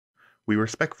We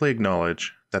respectfully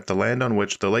acknowledge that the land on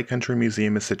which the Lake Country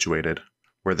Museum is situated,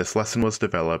 where this lesson was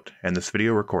developed and this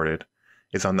video recorded,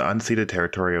 is on the unceded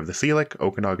territory of the Syilx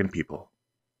Okanagan people.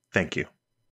 Thank you.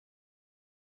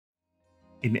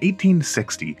 In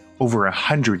 1860, over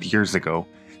 100 years ago,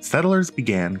 settlers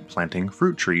began planting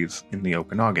fruit trees in the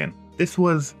Okanagan. This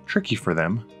was tricky for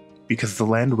them because the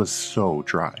land was so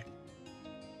dry.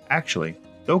 Actually,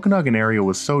 the Okanagan area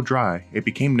was so dry it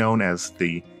became known as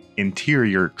the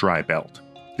Interior Dry Belt.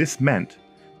 This meant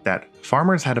that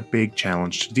farmers had a big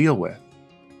challenge to deal with.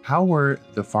 How were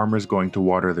the farmers going to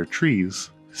water their trees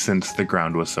since the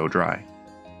ground was so dry?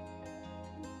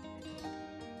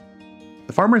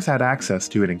 The farmers had access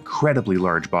to an incredibly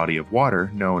large body of water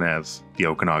known as the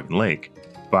Okanagan Lake,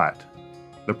 but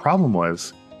the problem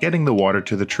was getting the water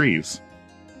to the trees.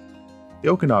 The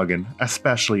Okanagan,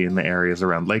 especially in the areas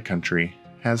around Lake Country,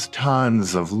 has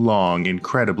tons of long,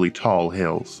 incredibly tall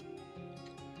hills.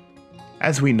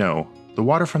 As we know, the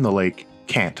water from the lake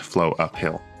can't flow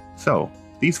uphill, so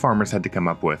these farmers had to come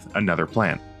up with another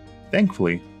plan.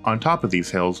 Thankfully, on top of these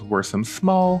hills were some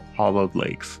small, hollowed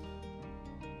lakes.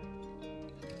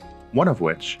 One of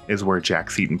which is where Jack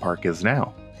Seton Park is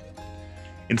now.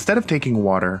 Instead of taking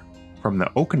water from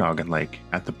the Okanagan Lake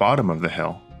at the bottom of the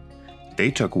hill,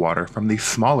 they took water from these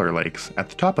smaller lakes at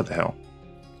the top of the hill.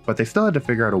 But they still had to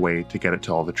figure out a way to get it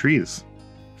to all the trees.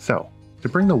 So, to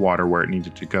bring the water where it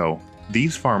needed to go,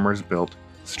 these farmers built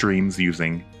streams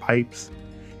using pipes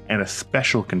and a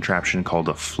special contraption called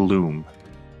a flume.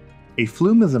 A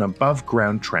flume is an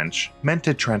above-ground trench meant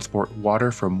to transport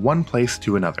water from one place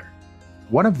to another.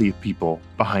 One of the people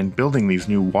behind building these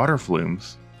new water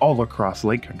flumes all across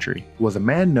Lake Country was a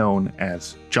man known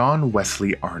as John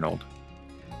Wesley Arnold.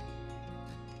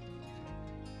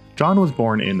 John was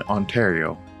born in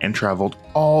Ontario and traveled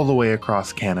all the way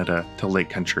across Canada to Lake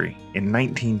Country in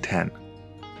 1910,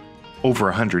 over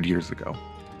 100 years ago.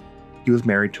 He was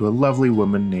married to a lovely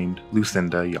woman named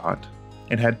Lucinda Yacht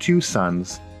and had two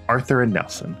sons, Arthur and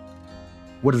Nelson.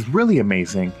 What is really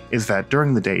amazing is that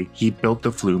during the day he built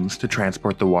the flumes to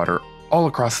transport the water all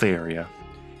across the area,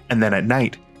 and then at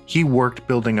night he worked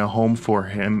building a home for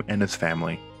him and his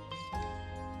family.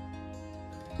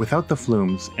 Without the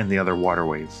flumes and the other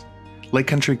waterways, Lake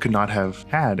Country could not have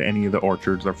had any of the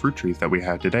orchards or fruit trees that we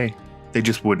have today. They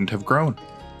just wouldn't have grown.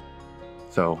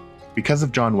 So, because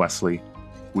of John Wesley,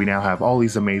 we now have all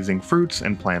these amazing fruits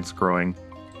and plants growing,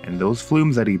 and those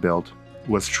flumes that he built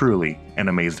was truly an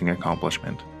amazing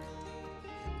accomplishment.